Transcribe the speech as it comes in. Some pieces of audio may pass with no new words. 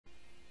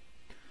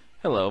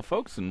Hello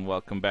folks and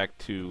welcome back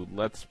to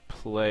Let's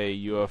Play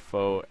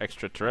UFO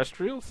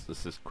Extraterrestrials.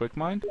 This is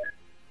QuickMind.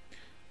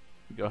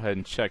 Go ahead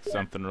and check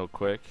something real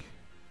quick.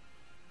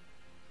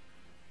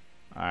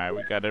 Alright,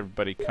 we got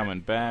everybody coming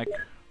back.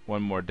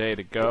 One more day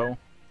to go.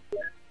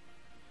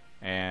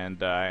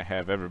 And I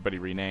have everybody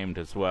renamed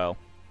as well.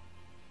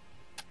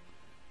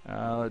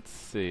 Let's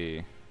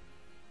see.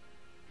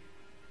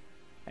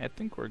 I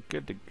think we're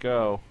good to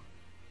go.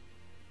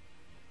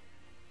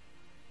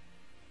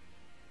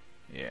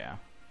 Yeah.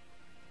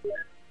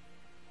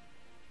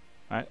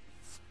 Alright,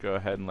 let's go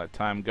ahead and let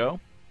time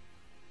go.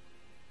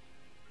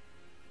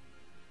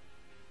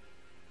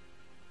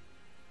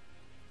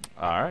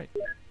 Alright.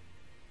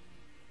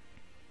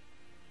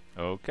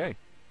 Okay.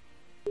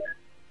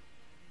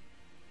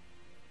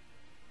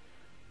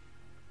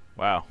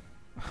 Wow.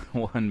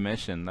 One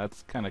mission.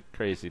 That's kind of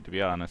crazy, to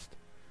be honest.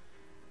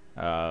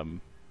 Yeah,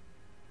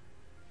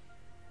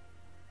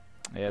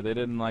 they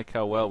didn't like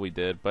how well we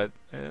did, but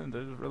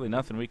there's really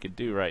nothing we could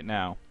do right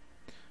now.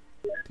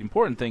 The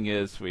important thing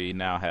is we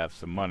now have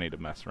some money to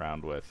mess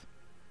around with.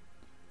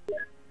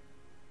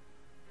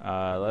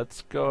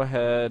 Let's go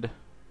ahead,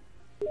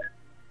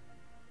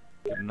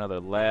 get another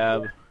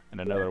lab and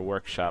another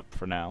workshop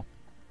for now.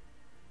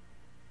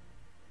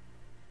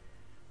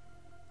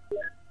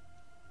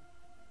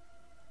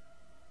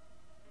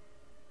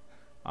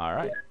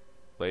 Alright,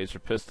 laser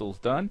pistol's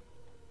done.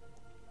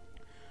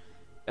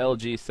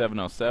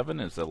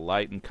 LG-707 is a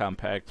light and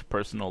compact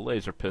personal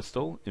laser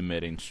pistol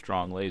emitting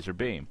strong laser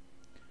beam.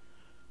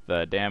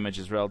 The damage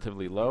is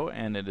relatively low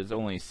and it is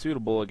only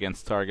suitable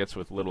against targets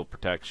with little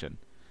protection.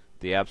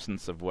 The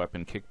absence of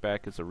weapon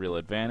kickback is a real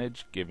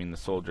advantage, giving the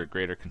soldier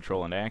greater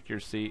control and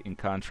accuracy in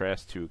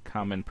contrast to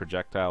common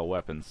projectile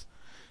weapons.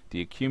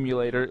 The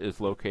accumulator is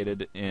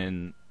located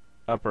in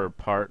upper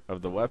part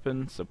of the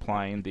weapon,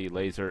 supplying the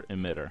laser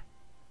emitter.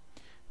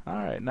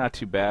 Alright, not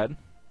too bad.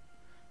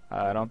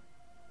 I don't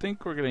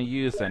think we're going to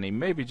use any,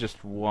 maybe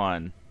just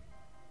one.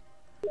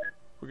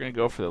 We're going to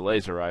go for the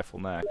laser rifle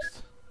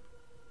next.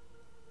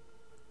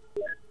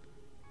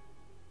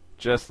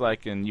 Just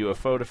like in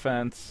UFO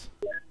defense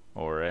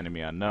or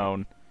enemy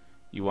unknown,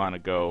 you want to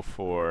go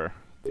for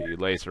the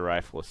laser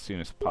rifle as soon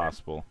as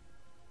possible.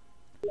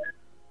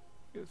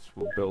 Guess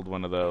we'll build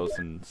one of those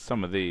and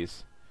some of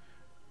these.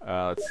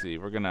 Let's see,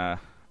 we're going to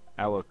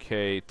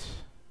allocate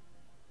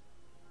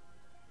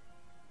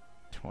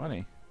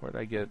 20. Where'd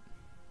I get?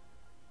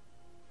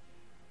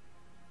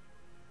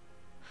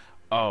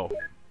 Oh,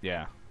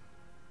 yeah.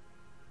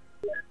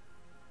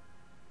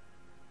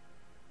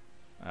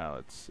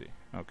 Let's see.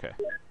 Okay.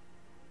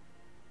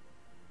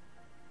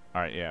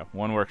 Alright, yeah.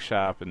 One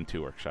workshop and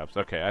two workshops.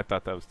 Okay, I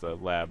thought that was the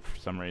lab for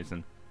some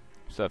reason.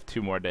 So I have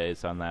 2 more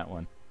days on that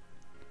one.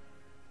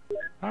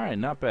 Alright,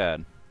 not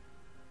bad.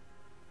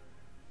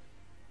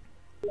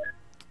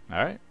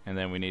 Alright, and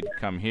then we need to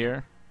come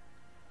here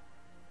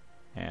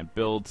and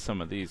build some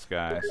of these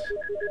guys.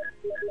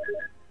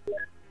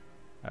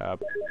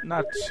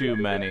 Not too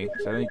many,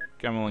 because I think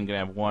I'm only going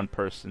to have one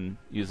person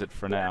use it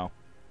for now.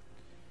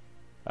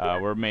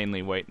 We're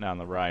mainly waiting on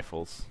the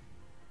rifles.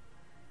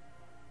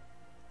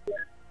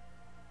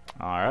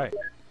 Alright,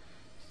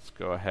 let's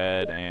go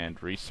ahead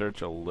and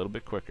research a little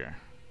bit quicker.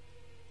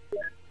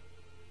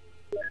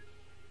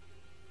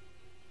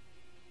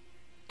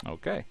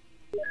 Okay.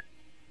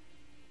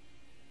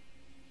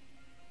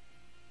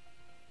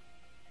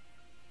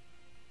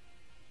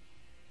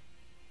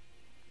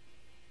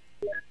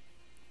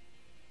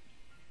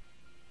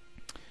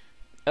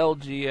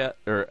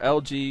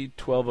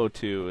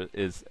 LG-1202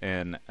 is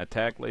an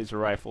attack laser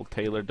rifle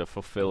tailored to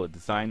fulfill a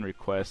design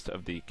request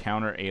of the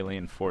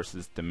counter-alien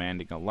forces,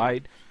 demanding a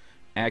light,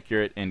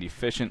 accurate, and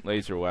efficient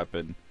laser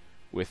weapon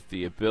with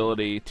the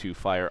ability to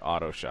fire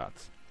auto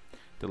shots.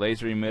 The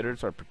laser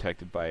emitters are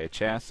protected by a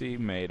chassis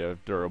made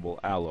of durable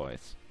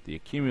alloys. The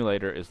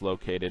accumulator is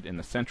located in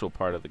the central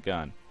part of the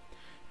gun.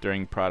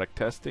 During product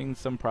testing,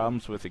 some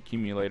problems with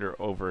accumulator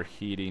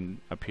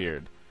overheating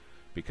appeared.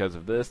 Because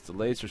of this, the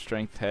laser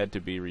strength had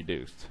to be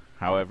reduced.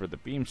 However, the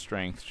beam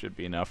strength should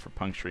be enough for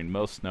puncturing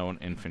most known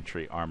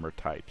infantry armor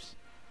types.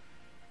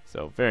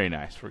 So, very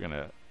nice. We're going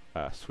to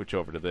switch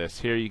over to this.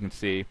 Here you can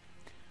see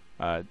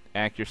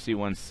accuracy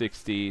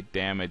 160,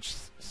 damage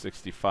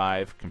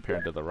 65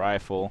 compared to the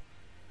rifle.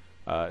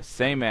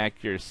 Same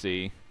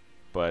accuracy,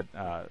 but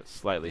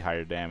slightly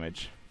higher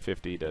damage,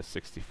 50 to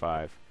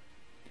 65.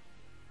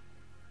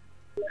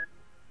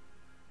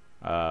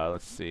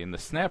 Let's see. In the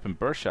snap and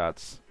burst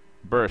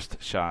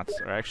shots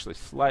are actually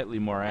slightly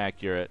more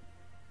accurate,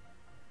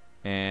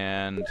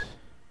 and it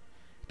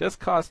does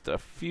cost a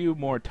few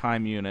more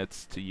time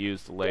units to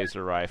use the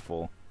laser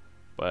rifle,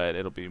 but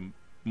it'll be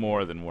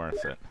more than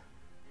worth it.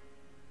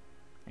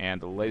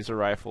 And the laser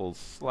rifle is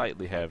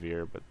slightly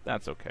heavier, but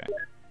that's okay.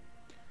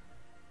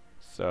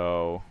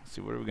 So, let's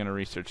see, what are we going to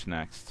research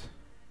next?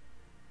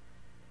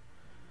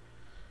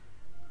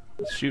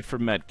 Let's shoot for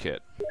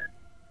medkit.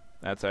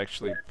 That's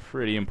actually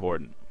pretty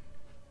important.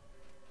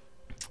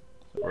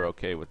 We're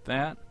okay with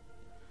that.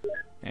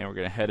 And we're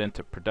going to head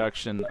into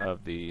production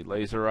of the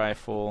laser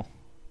rifle.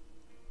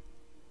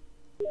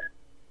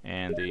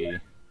 and the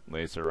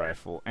laser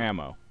rifle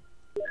ammo.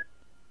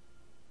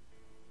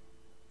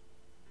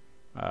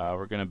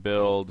 We're going to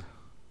build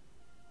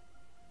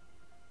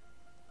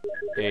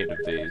 8 of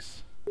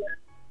these.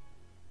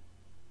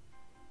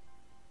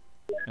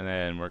 And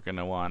then we're going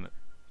to want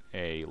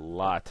a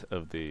lot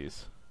of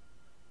these.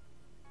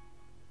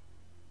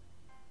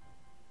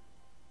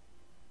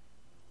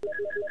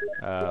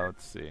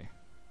 Let's see.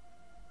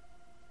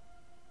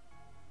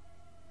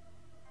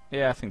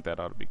 Yeah, I think that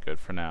ought to be good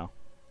for now.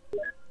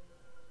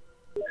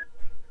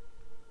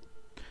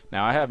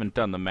 Now, I haven't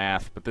done the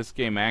math, but this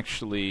game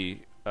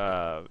actually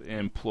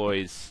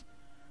employs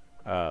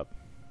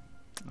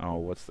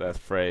what's that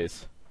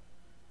phrase?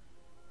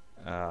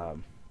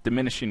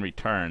 Diminishing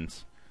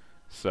returns.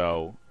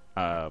 So,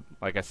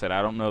 like I said,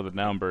 I don't know the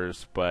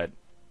numbers, but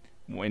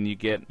when you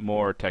get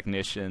more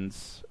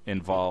technicians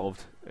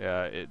involved,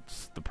 the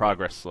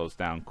progress slows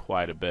down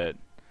quite a bit,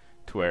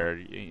 to where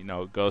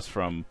it goes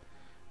from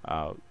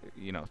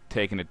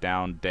taking it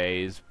down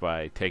days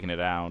by taking it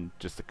down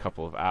just a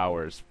couple of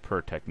hours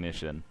per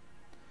technician.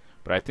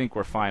 But I think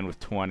we're fine with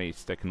 20,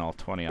 sticking all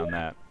 20 on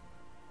that.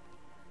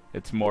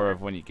 It's more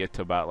of when you get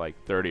to about like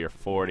 30 or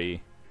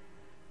 40,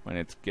 when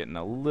it's getting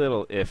a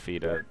little iffy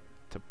to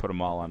put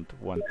them all onto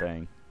one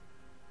thing.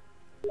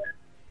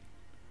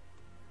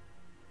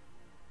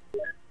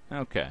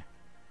 Okay.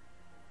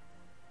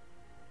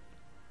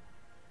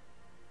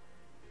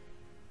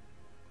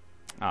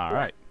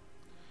 Alright.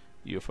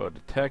 UFO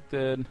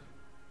detected.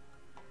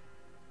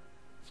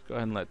 Let's go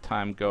ahead and let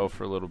time go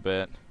for a little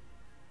bit.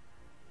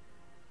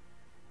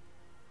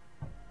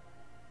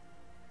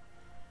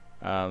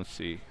 Let's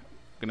see.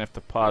 Gonna have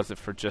to pause it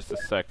for just a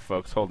sec,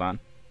 folks. Hold on.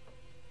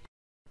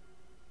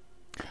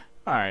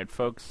 Alright,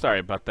 folks. Sorry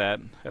about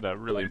that. Had a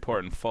really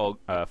important phone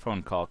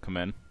call come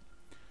in.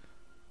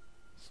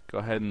 Let's go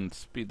ahead and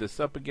speed this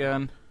up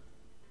again.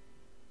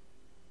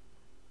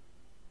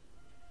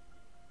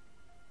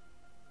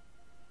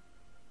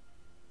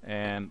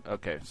 And,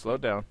 okay, slow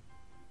down.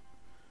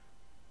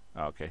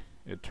 Okay,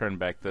 it turned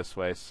back this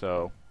way,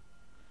 so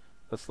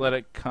let's let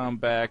it come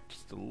back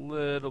just a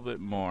little bit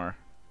more.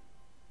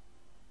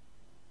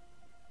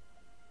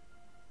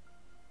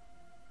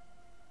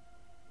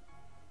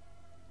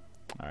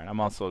 Alright, I'm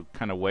also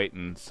kind of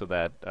waiting so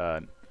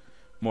that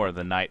more of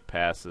the night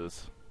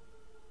passes.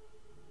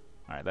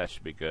 Alright, that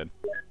should be good.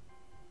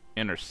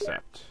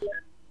 Intercept.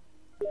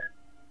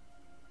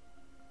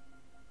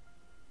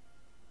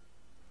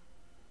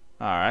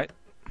 Alright.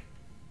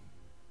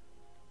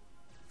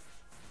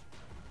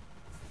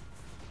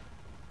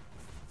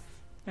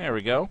 There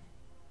we go.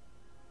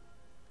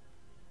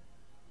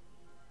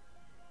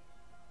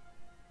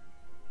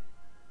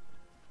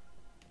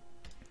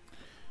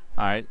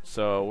 Alright,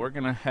 so we're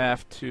going to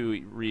have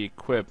to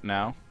re-equip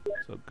now.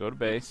 So go to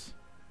base.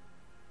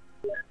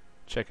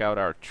 Check out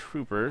our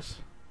troopers.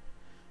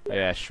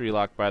 Yeah,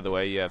 Shreelock, by the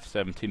way, you have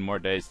 17 more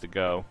days to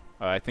go.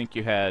 I think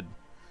you had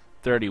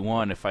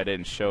 31 if I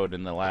didn't show it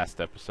in the last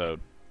episode.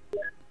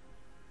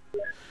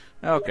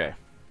 Okay,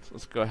 so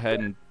let's go ahead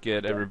and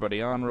get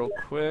everybody on real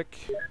quick.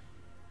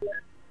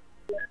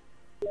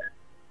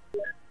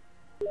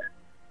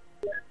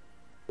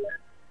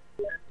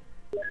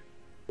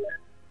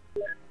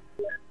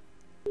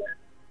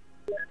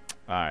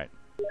 Alright,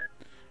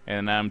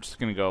 and I'm just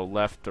going to go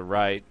left to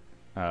right,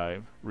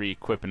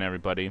 re-equipping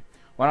everybody.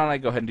 Why don't I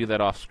go ahead and do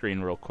that off screen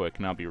real quick,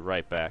 and I'll be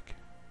right back.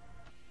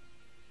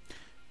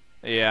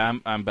 Yeah,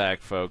 I'm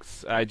back,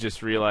 folks. I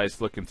just realized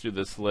looking through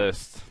this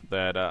list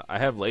that I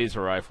have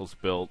laser rifles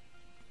built,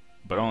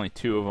 but only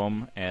 2 of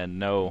them, and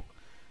no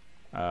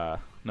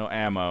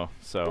ammo,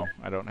 so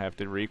I don't have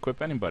to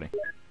re-equip anybody.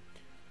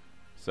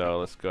 So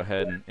let's go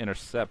ahead and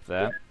intercept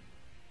that.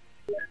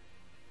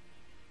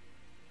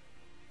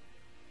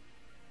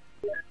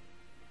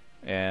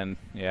 And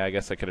yeah, I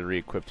guess I could have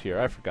re-equipped here.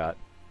 I forgot.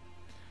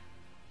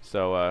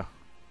 So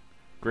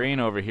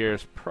Green over here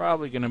is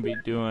probably going to be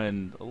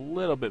doing a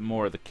little bit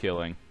more of the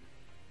killing,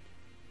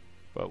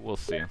 but we'll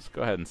see. Let's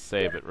go ahead and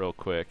save it real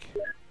quick.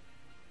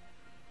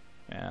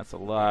 Yeah, that's a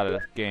lot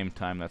of game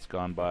time that's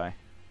gone by.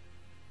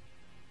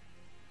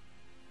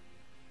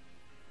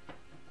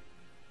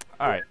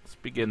 Alright, let's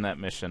begin that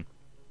mission.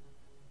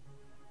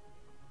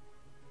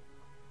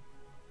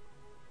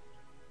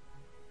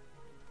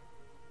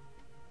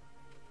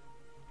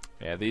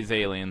 Yeah, these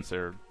aliens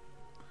are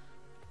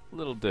a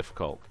little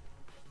difficult.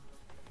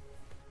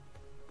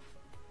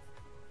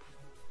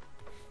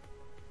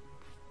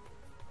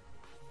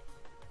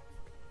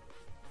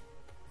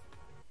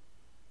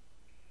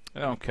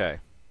 Okay.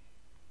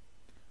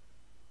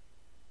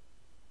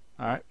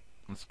 Alright,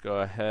 let's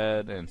go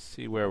ahead and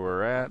see where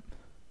we're at.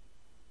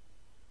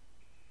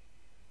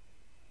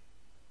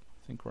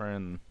 I think we're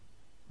in...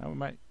 Oh, we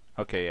might...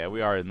 Okay, yeah,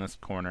 we are in this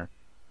corner.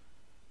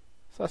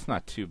 So that's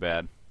not too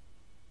bad.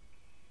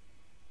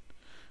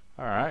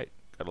 Alright,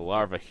 got a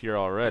larva here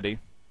already.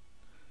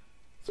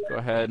 Let's go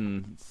ahead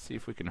and see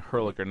if we can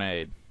hurl a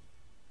grenade.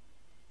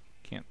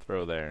 Can't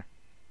throw there.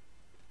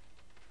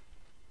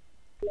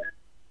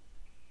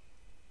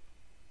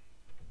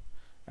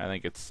 I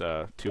think it's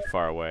too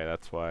far away,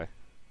 that's why.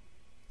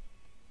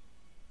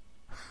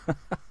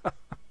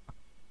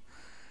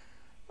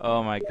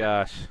 Oh my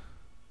gosh.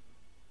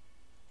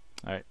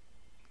 Alright,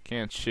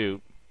 can't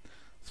shoot.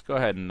 Let's go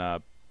ahead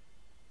and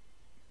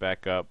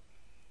back up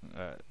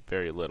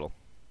very little.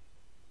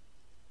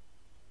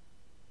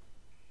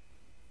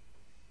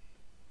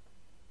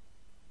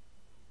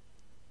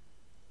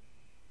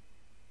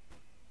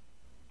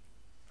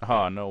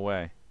 Oh, no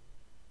way.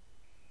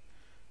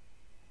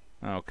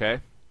 Okay.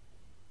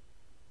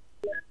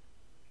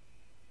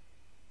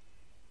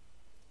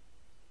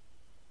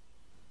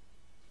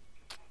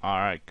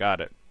 Alright,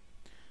 got it.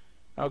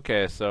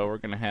 Okay, so we're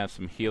going to have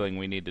some healing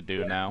we need to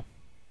do now.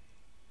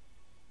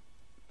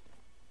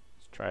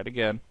 Let's try it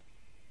again.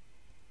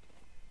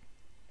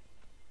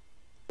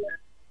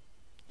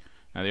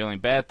 Now the only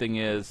bad thing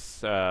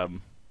is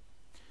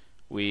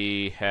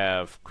we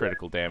have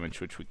critical damage,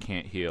 which we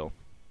can't heal.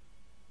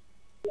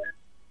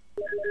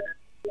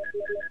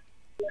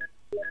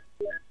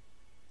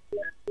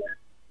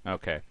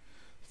 Okay,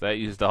 so that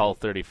used all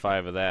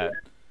 35 of that.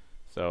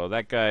 So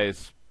that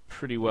guy's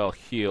pretty well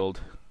healed.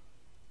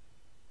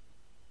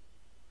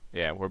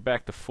 Yeah, we're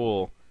back to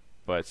full,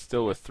 but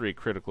still with 3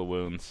 critical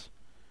wounds.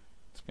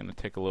 It's going to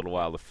take a little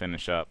while to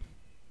finish up.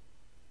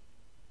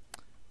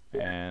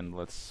 And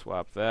let's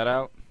swap that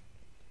out.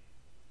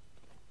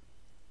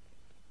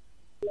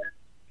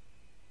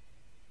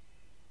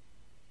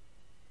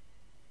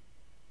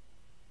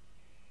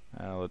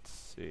 Let's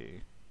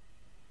see.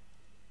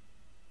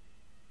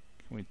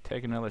 Can we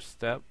take another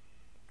step?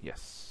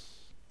 Yes.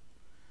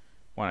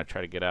 Want to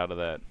try to get out of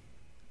that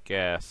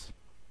gas.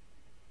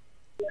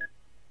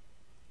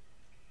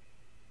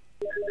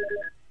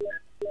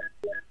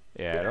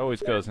 Yeah, it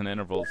always goes in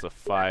intervals of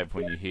 5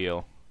 when you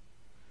heal.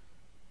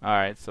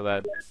 Alright, so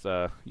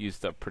that's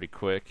used up pretty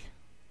quick.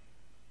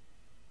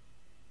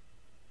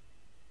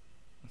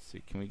 Let's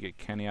see, can we get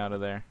Kenny out of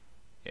there?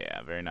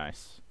 Yeah, very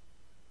nice.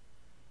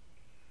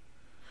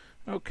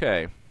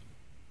 Okay.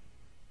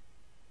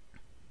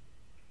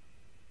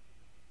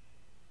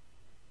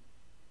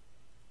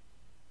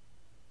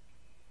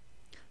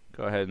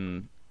 Go ahead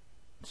and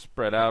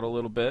spread out a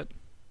little bit.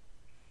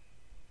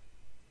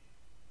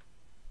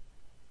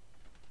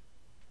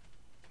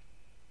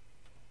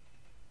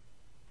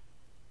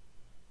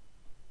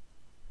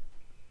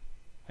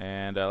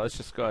 And let's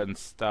just go ahead and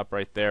stop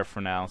right there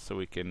for now so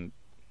we can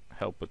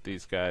help with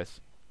these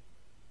guys.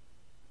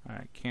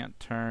 Alright, can't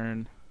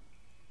turn.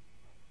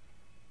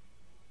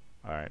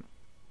 Alright.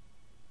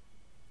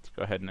 Let's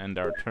go ahead and end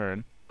our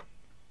turn.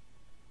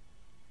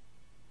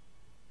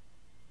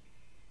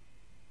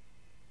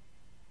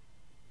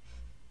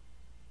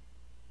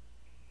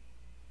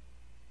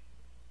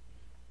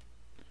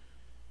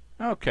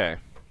 Okay.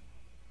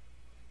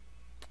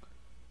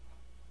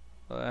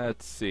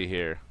 Let's see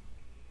here.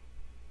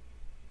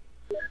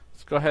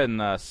 Let's go ahead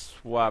and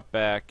swap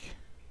back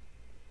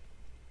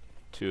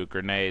to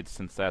grenades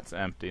since that's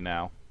empty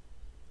now.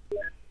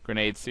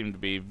 Grenades seem to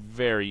be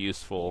very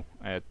useful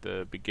at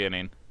the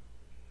beginning.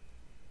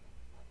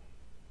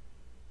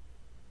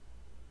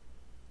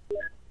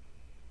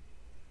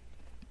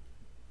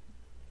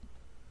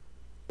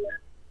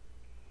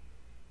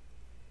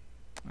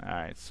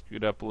 Alright,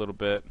 scoot up a little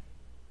bit.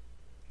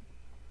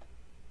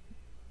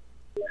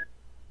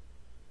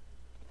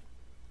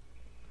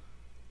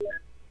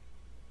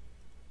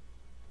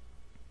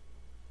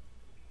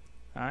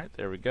 Alright,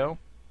 there we go.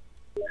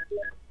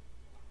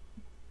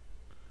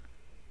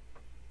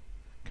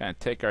 Kind of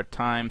take our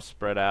time,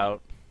 spread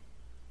out.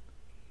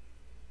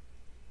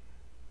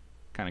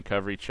 Kind of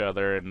cover each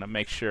other and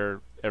make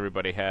sure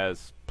everybody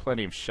has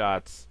plenty of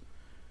shots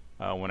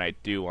when I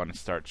do want to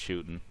start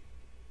shooting.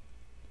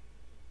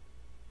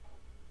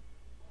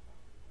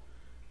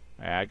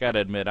 I gotta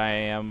admit, I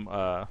am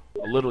a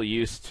little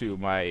used to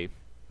my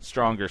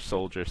stronger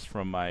soldiers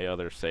from my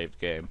other saved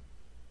game.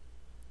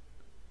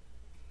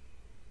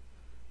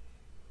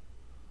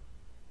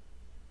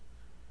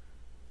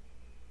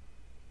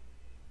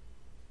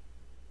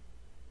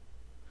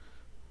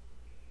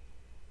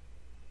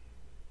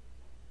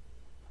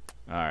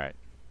 Alright.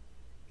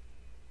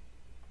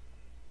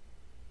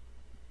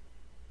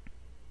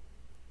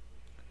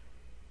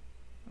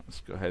 Let's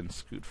go ahead and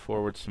scoot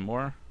forward some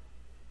more.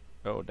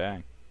 Oh,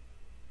 dang.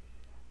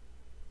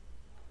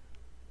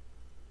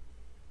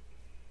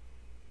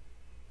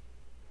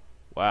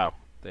 Wow,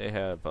 they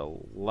have a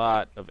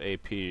lot of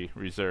AP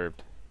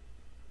reserved.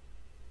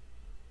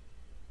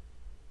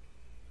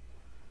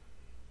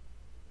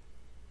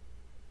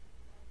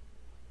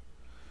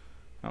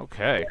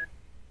 Okay.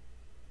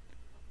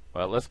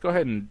 Well, let's go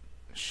ahead and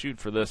shoot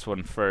for this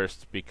one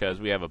first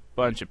because we have a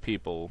bunch of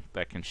people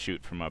that can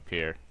shoot from up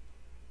here.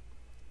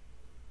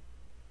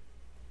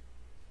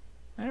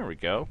 There we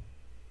go.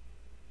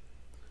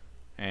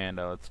 And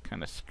let's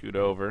kind of scoot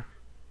over.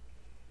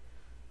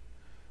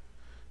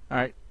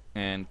 Alright,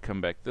 and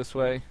come back this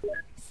way.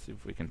 Let's see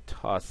if we can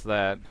toss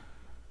that.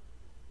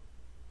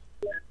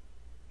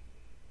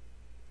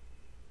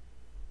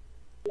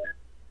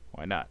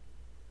 Why not?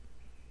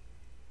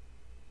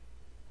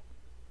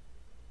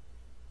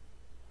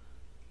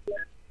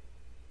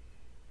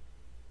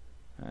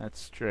 That's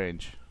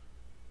strange.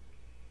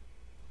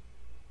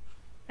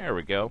 There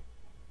we go.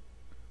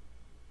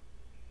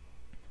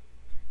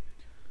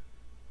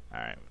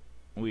 Alright,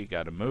 we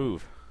gotta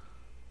move.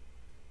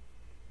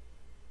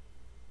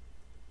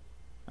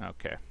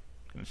 Okay,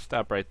 gonna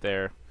stop right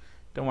there.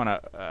 Don't want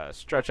to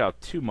stretch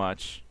out too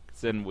much,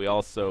 because then we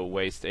also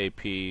waste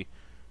AP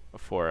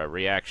for a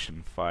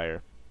reaction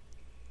fire.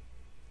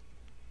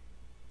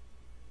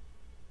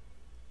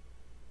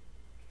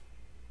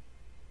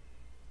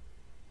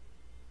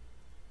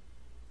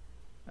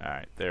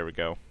 Alright, there we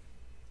go.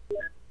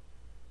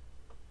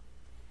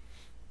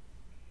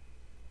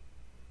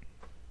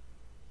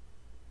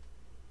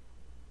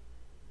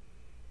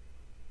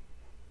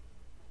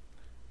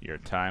 Your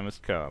time has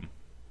come.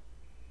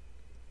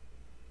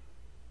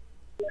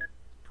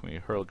 Can we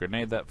hurl a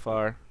grenade that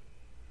far?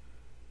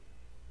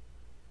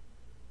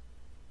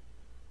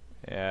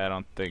 Yeah, I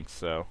don't think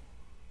so.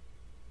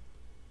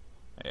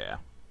 Yeah.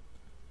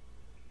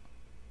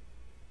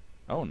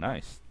 Oh,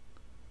 nice.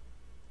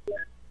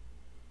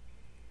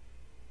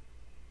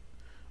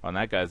 Oh, and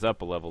that guy's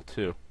up a level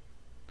too.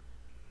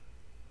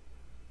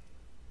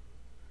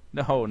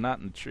 No, not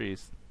in the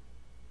trees.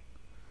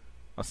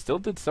 I still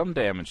did some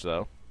damage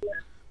though.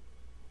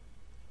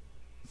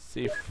 Let's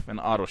see if an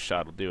auto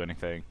shot will do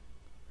anything.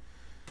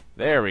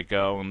 There we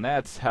go, and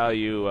that's how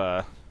you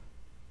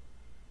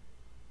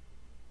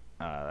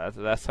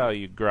that's how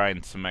you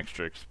grind some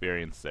extra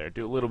experience there.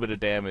 Do a little bit of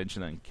damage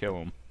and then kill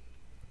him.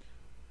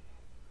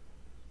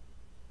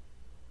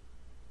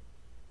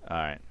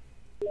 Alright.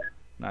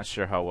 Not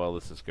sure how well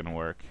this is gonna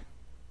work.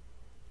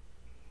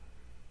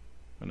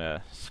 I'm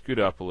gonna scoot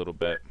up a little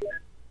bit.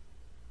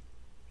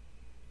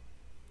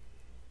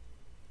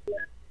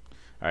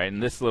 Alright,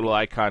 and this little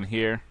icon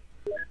here,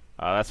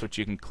 that's what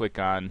you can click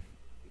on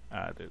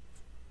to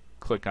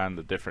click on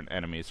the different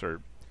enemies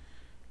or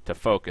to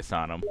focus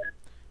on them.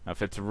 Now,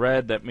 if it's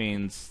red, that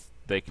means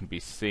they can be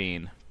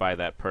seen by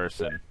that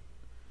person.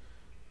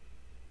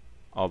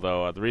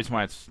 Although the reason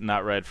why it's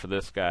not red for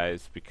this guy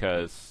is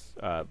because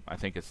I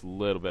think it's a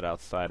little bit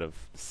outside of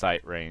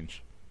sight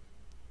range.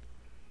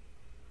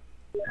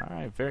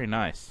 Alright, very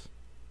nice.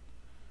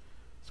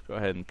 Let's go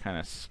ahead and kind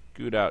of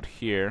scoot out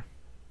here.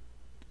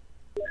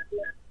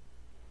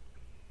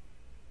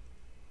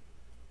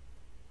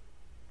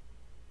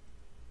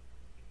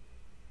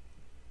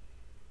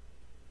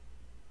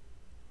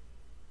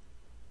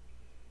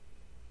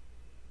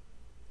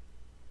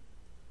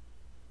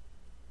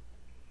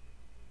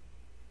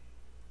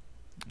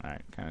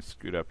 Alright, kind of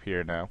scoot up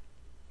here now.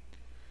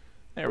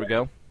 There we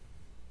go.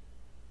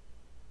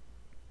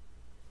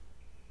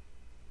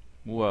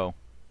 Whoa.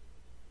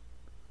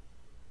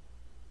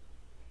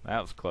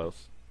 That was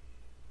close.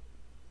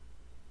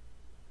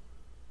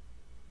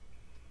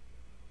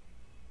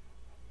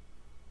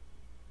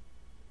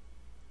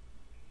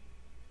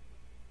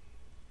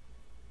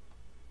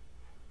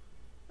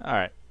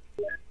 Alright.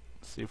 Let's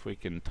see if we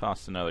can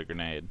toss another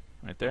grenade.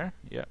 Right there?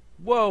 Yep.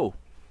 Whoa!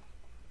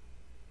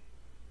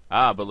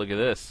 Ah, but look at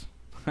this.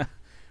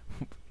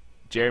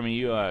 Jeremy,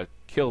 you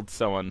killed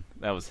someone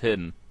that was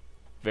hidden.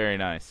 Very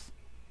nice.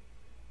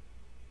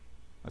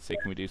 Let's see,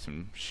 can we do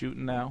some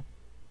shooting now?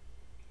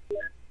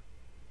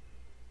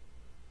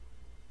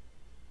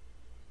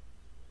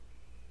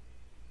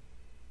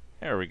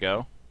 There we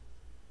go.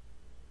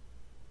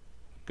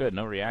 Good,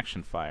 no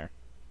reaction fire.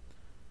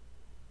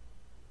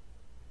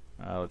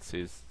 Let's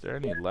see, is there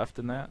any left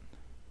in that?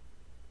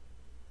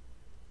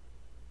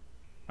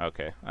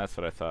 Okay, that's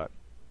what I thought.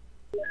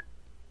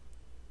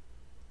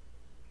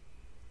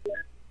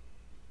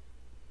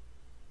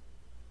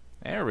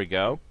 There we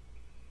go.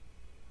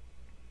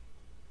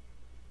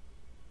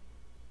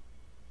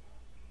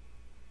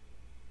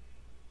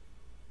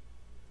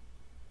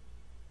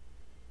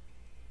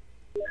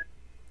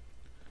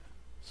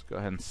 Let's go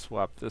ahead and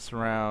swap this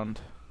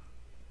around.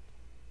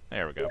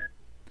 There we go.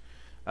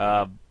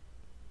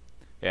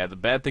 Yeah, the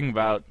bad thing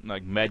about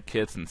like med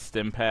kits and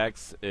stim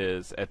packs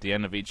is at the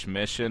end of each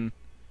mission,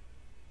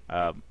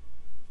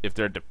 if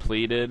they're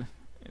depleted,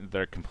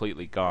 they're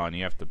completely gone.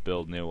 You have to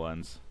build new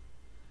ones.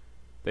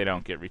 They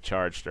don't get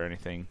recharged or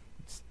anything.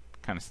 It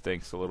kind of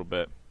stinks a little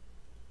bit.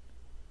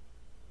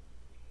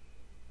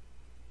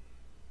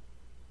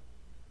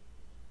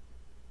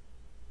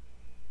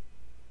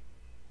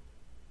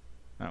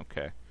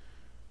 Okay.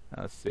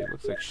 Let's see. It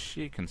looks like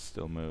she can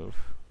still move.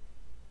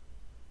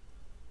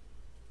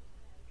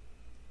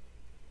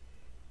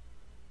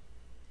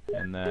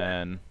 And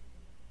then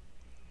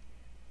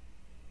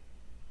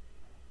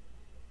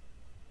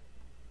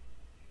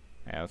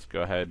yeah, let's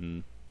go ahead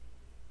and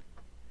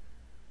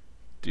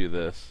do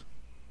this.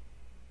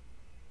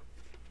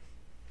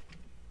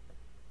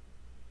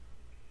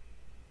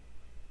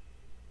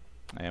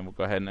 And we'll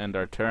go ahead and end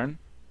our turn.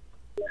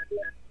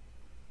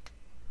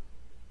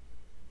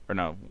 Or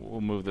no,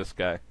 we'll move this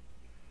guy.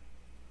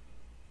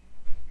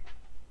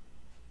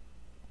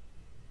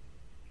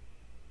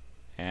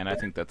 And I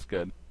think that's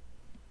good.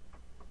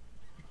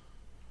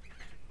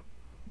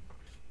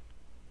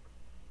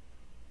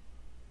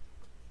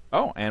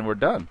 Oh, and we're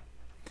done.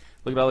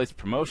 Look at all these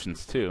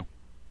promotions too.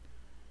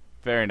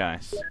 Very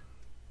nice.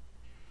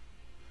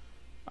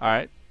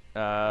 Alright.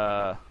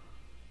 Oh,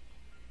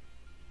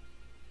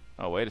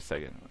 wait a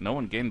second. No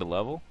one gained a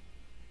level?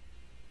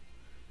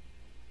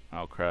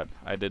 Oh, crud.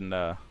 I didn't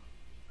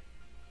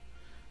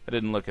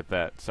look at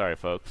that. Sorry,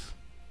 folks.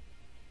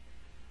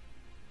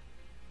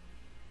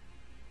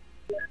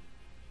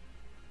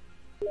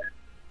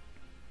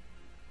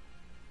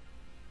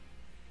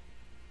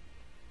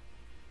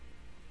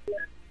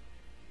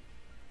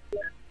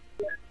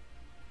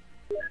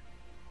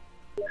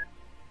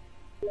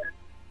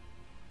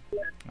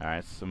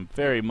 Alright, some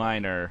very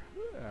minor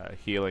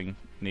healing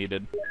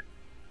needed.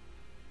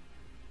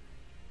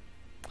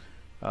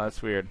 Oh,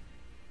 that's weird.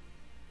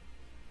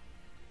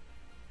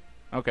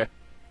 Okay.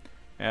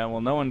 Yeah,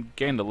 well, no one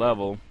gained a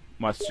level.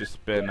 Must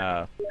just been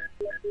the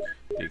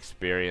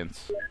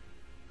experience.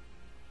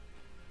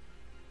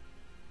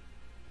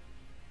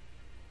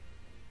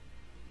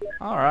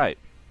 Alright.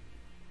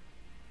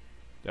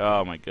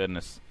 Oh my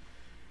goodness.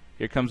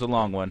 Here comes a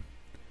long one.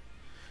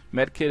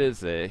 Medkit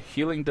is a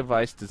healing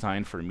device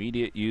designed for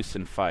immediate use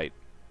in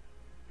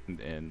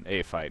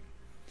a fight.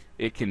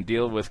 It can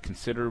deal with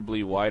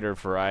considerably wider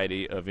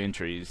variety of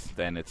injuries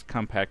than its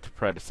compact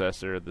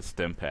predecessor, the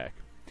Stimpack.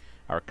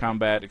 Our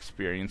combat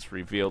experience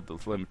revealed the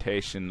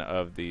limitation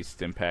of the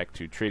Stimpack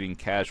to treating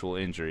casual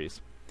injuries.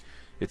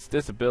 Its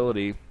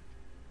disability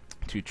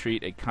to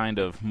treat a kind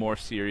of more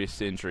serious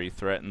injury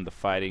threatened the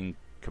fighting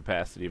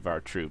capacity of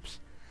our troops.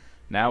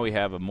 Now we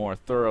have a more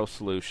thorough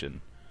solution.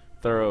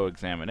 Thorough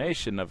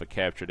examination of a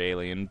captured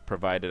alien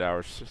provided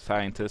our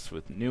scientists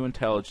with new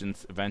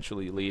intelligence,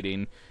 eventually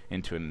leading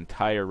into an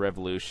entire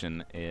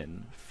revolution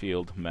in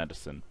field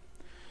medicine.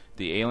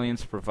 The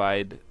aliens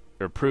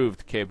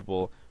proved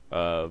capable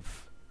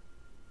of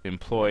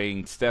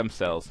employing stem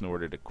cells in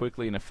order to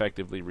quickly and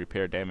effectively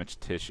repair damaged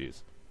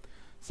tissues.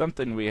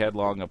 Something we had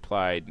long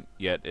applied,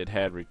 yet it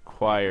had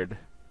required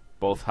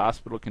both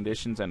hospital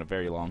conditions and a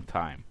very long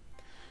time.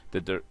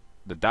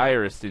 The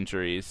direst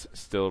injuries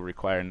still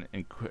require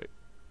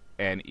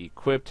an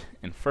equipped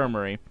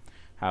infirmary.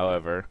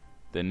 However,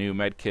 the new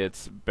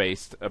medkits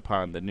based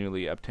upon the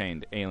newly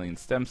obtained alien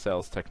stem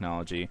cells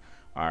technology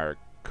are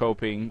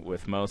coping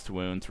with most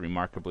wounds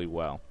remarkably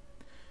well.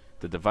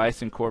 The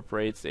device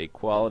incorporates a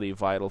quality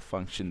vital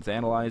functions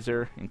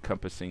analyzer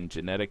encompassing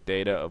genetic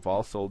data of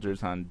all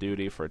soldiers on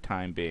duty for a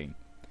time being.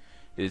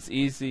 It is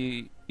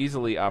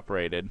easily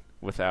operated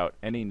without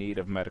any need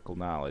of medical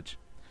knowledge.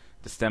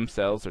 The stem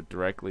cells are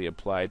directly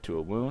applied to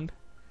a wound.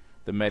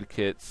 The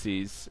medkit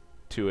sees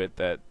to it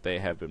that they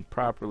have been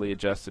properly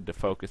adjusted to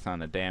focus on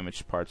the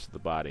damaged parts of the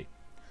body.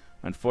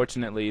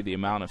 Unfortunately, the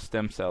amount of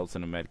stem cells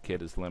in a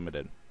medkit is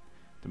limited.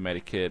 The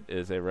medkit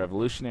is a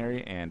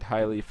revolutionary and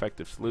highly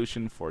effective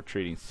solution for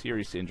treating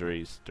serious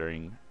injuries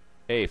during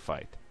a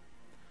fight.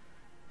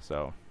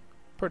 So,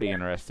 pretty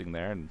interesting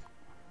there, and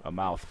a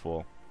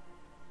mouthful.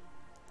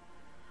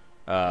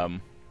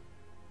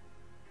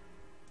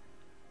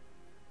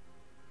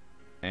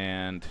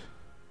 And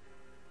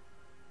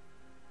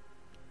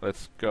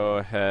let's go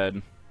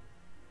ahead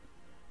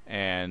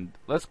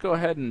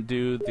and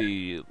do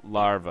the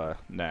larva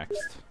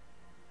next.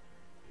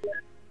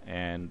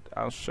 And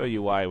I'll show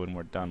you why when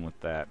we're done with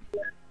that.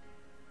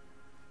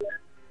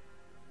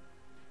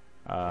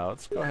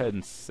 Let's go ahead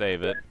and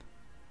save it.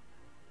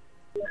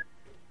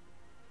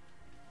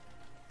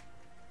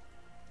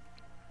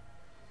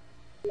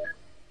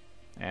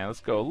 And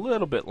let's go a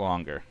little bit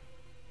longer.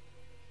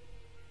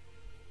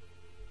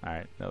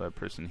 Alright, another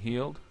person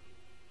healed.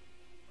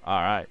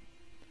 Alright.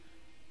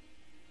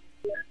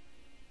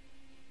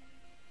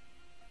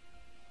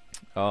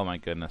 Oh my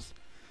goodness.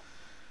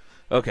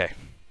 Okay.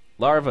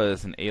 Larva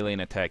is an alien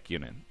attack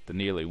unit. The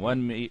nearly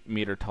 1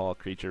 meter tall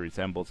creature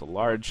resembles a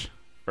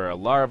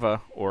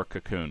larva or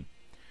cocoon.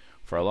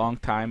 For a long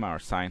time, our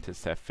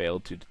scientists have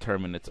failed to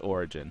determine its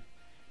origin.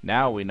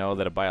 Now we know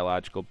that a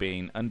biological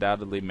being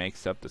undoubtedly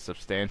makes up the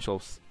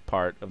substantial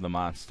part of the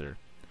monster.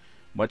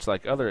 Much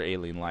like other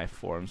alien life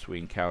forms we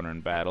encounter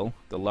in battle,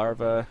 the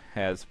larva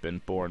has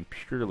been born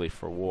purely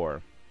for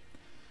war.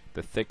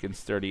 The thick and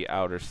sturdy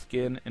outer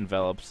skin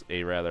envelops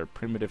a rather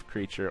primitive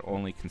creature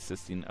only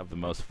consisting of the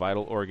most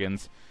vital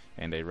organs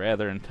and a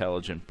rather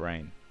intelligent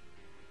brain.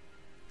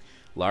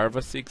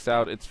 Larva seeks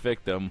out its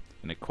victim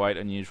in a quite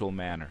unusual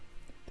manner.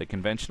 The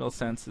conventional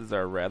senses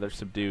are rather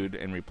subdued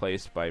and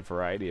replaced by a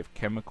variety of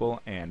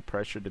chemical and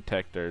pressure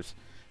detectors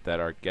that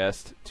are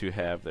guessed to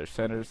have their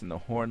centers in the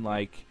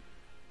horn-like,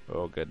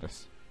 oh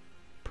goodness,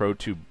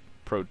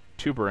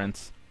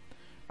 protuberance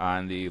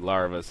on the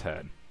larva's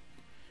head.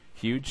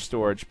 Huge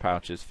storage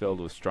pouches filled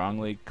with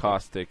strongly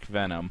caustic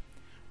venom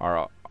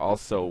are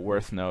also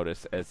worth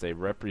notice, as they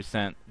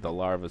represent the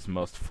larva's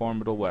most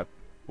formidable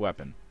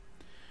weapon.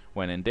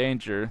 When in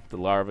danger, the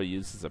larva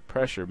uses a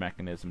pressure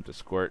mechanism to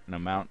squirt an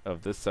amount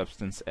of this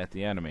substance at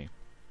the enemy,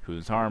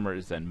 whose armor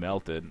is then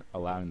melted,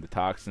 allowing the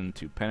toxin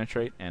to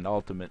penetrate and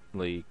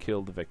ultimately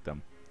kill the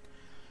victim.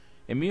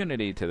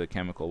 Immunity to the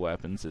chemical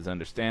weapons is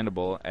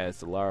understandable,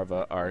 as the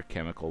larvae are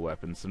chemical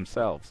weapons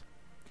themselves.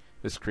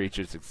 This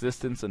creature's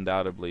existence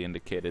undoubtedly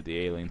indicated the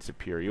alien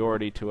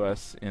superiority to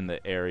us in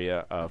the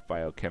area of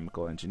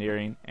biochemical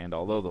engineering, and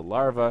although the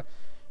larva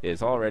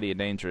is already a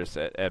dangerous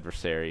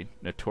adversary,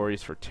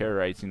 notorious for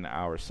terrorizing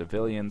our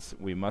civilians,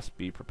 we must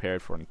be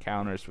prepared for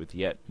encounters with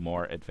yet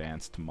more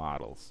advanced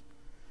models.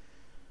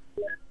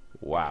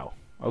 Wow.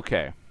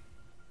 Okay.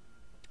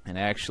 And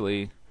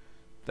actually,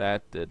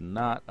 that did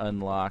not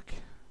unlock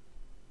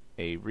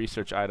a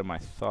research item I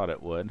thought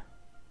it would.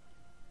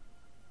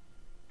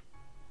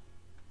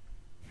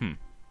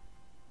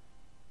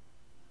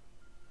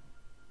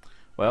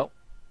 Well,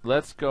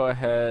 let's go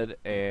ahead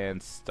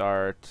and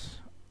start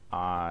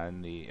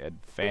on the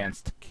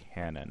advanced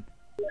cannon.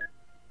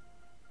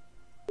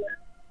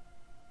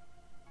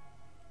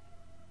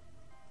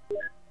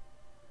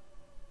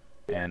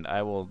 And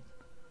I will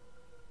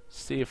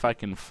see if I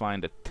can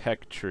find a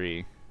tech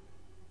tree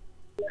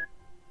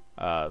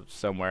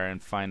somewhere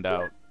and find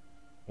out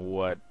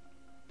what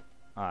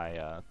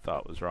I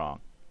thought was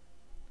wrong.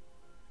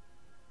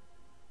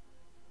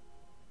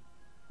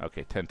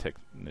 Okay, 10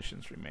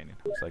 technicians remaining.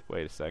 I was like,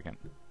 wait a second.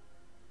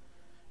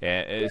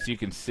 Yeah, as you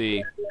can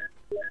see,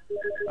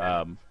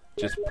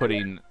 just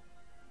putting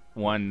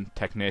one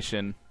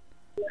technician,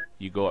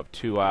 you go up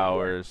 2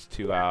 hours,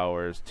 2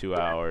 hours, 2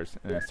 hours,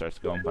 and then it starts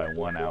going by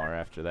 1 hour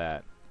after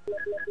that.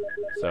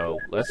 So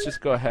let's just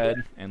go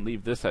ahead and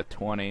leave this at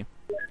 20,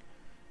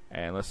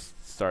 and let's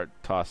start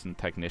tossing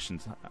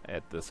technicians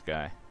at this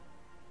guy.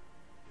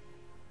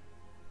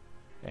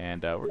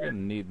 And we're going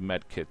to need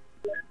medkit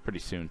pretty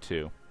soon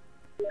too.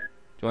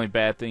 The only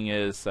bad thing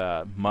is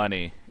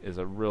money is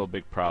a real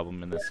big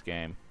problem in this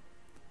game.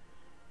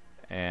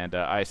 And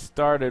I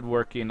started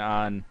working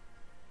on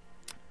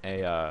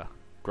a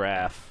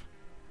graph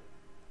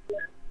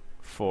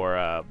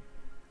for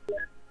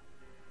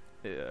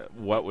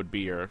what would be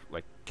your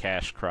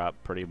cash crop,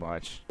 pretty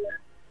much.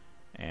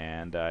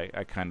 And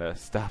I kind of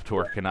stopped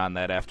working on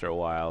that after a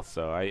while,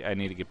 so I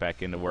need to get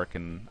back into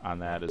working on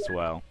that as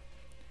well.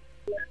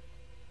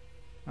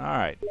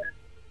 Alright.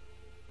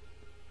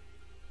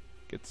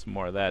 Get some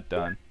more of that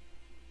done.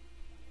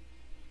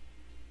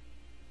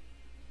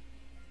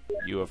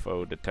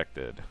 UFO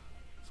detected.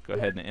 Let's go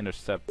ahead and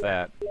intercept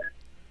that.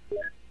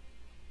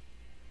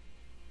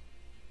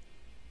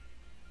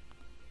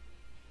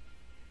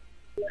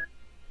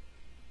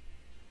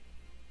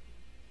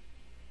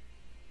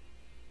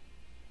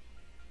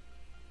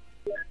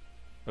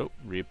 Oh,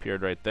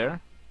 reappeared right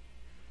there.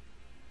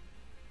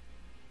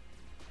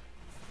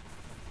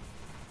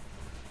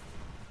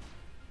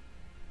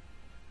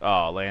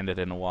 Oh, landed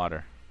in the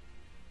water.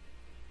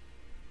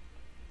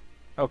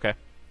 Okay.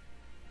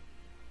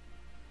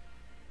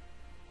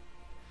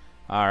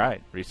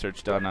 Alright,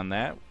 research done on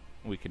that.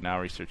 We can now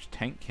research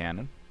tank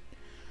cannon.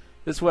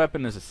 This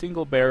weapon is a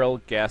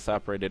single-barrel,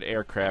 gas-operated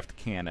aircraft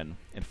cannon.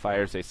 It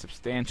fires a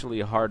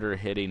substantially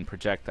harder-hitting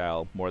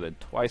projectile, more than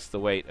twice the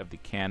weight of the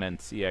Cannon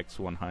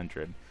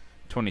CX-100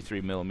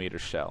 23mm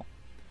shell.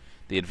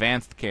 The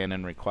advanced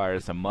cannon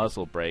requires a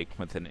muzzle brake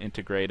with an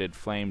integrated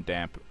flame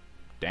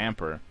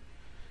damper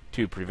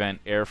to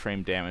prevent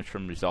airframe damage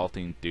from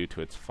resulting due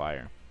to its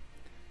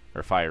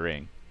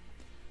firing.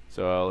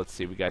 So let's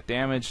see, we got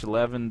damage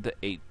 11 to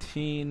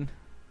 18,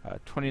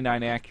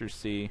 29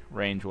 accuracy,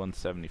 range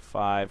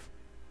 175.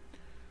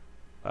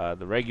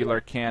 The regular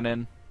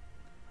cannon,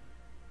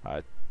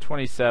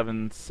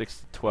 27, 6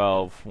 to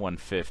 12,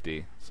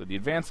 150. So the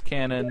advanced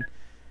cannon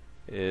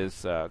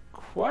is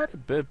quite a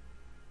bit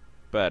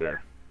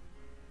better.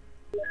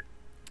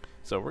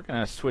 So we're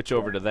going to switch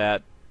over to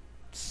that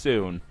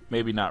soon.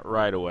 Maybe not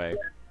right away,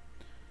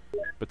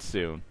 but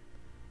soon.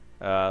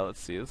 Let's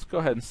see. Let's go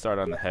ahead and start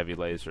on the heavy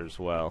laser as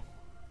well.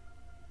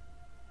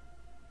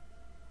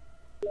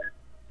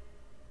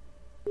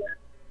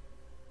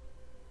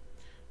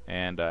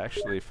 And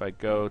actually, if I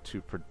go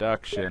to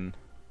production...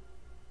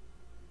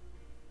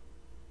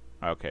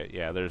 Okay,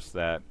 yeah, there's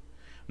that.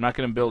 I'm not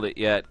going to build it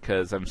yet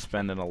because I'm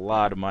spending a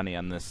lot of money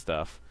on this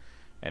stuff.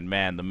 And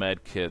man, the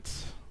med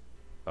kits...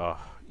 Oh,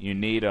 you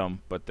need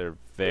them, but they're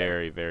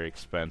very, very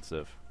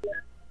expensive.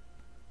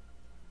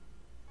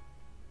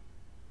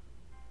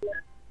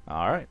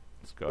 Alright,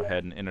 let's go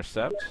ahead and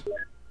intercept.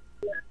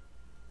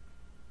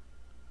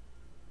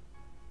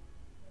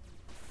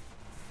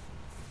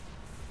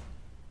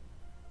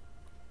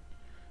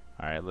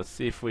 Alright, let's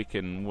see if we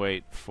can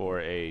wait for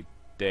a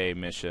day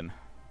mission.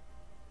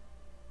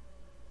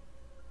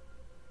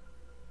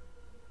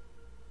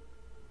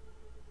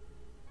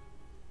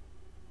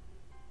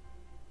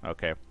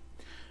 Okay.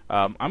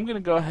 I'm going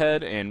to go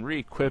ahead and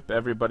re-equip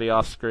everybody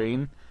off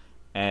screen,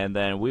 and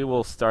then we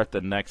will start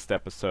the next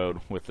episode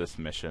with this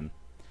mission.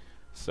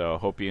 So,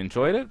 hope you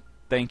enjoyed it.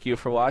 Thank you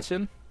for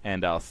watching,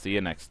 and I'll see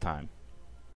you next time.